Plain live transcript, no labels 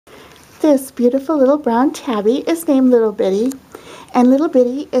This beautiful little brown tabby is named Little Bitty, and Little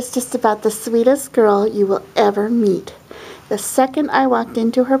Bitty is just about the sweetest girl you will ever meet. The second I walked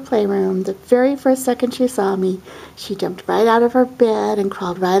into her playroom, the very first second she saw me, she jumped right out of her bed and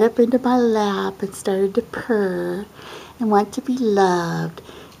crawled right up into my lap and started to purr and want to be loved.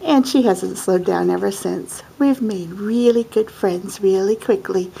 And she hasn't slowed down ever since. We've made really good friends really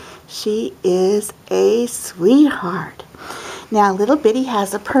quickly. She is a sweetheart. Now, Little Bitty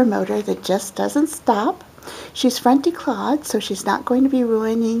has a purr motor that just doesn't stop. She's front declawed, so she's not going to be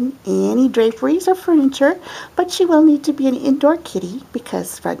ruining any draperies or furniture, but she will need to be an indoor kitty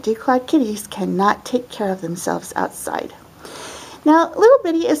because front declawed kitties cannot take care of themselves outside. Now, Little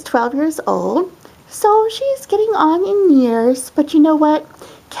Bitty is 12 years old, so she's getting on in years, but you know what?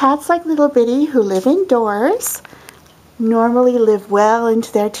 Cats like Little Bitty who live indoors normally live well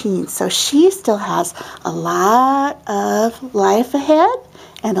into their teens, so she still has a lot of life ahead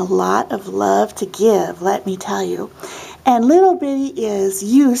and a lot of love to give, let me tell you. And Little Bitty is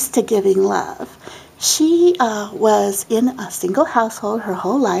used to giving love. She was in a single household her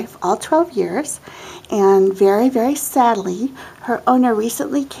whole life, all 12 years, and very, very sadly, her owner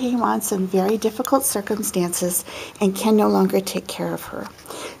recently came on some very difficult circumstances and can no longer take care of her.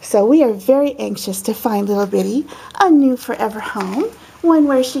 So we are very anxious to find Little Bitty a new forever home, one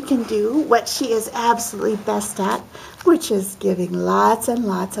where she can do what she is absolutely best at, which is giving lots and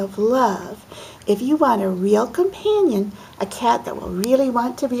lots of love. If you want a real companion, a cat that will really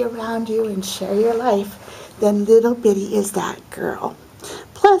want to be around you and share your life, then Little Bitty is that girl.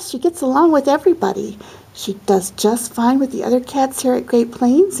 Plus, she gets along with everybody. She does just fine with the other cats here at Great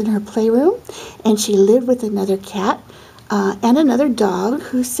Plains in her playroom, and she lived with another cat and another dog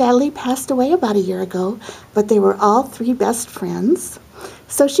who sadly passed away about a year ago, but they were all three best friends.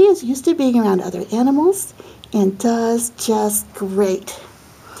 So she is used to being around other animals and does just great.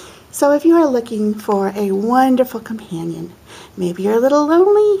 So if you are looking for a wonderful companion, maybe you're a little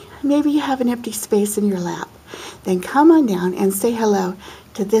lonely, maybe you have an empty space in your lap, then come on down and say hello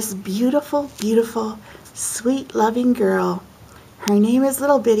to this beautiful, beautiful, sweet, loving girl. Her name is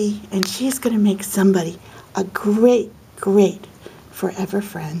Little Bitty, and she's going to make somebody a great, great forever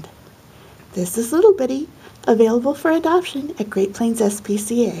friend. This is Little Bitty, available for adoption at Great Plains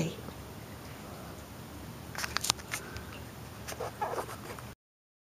SPCA.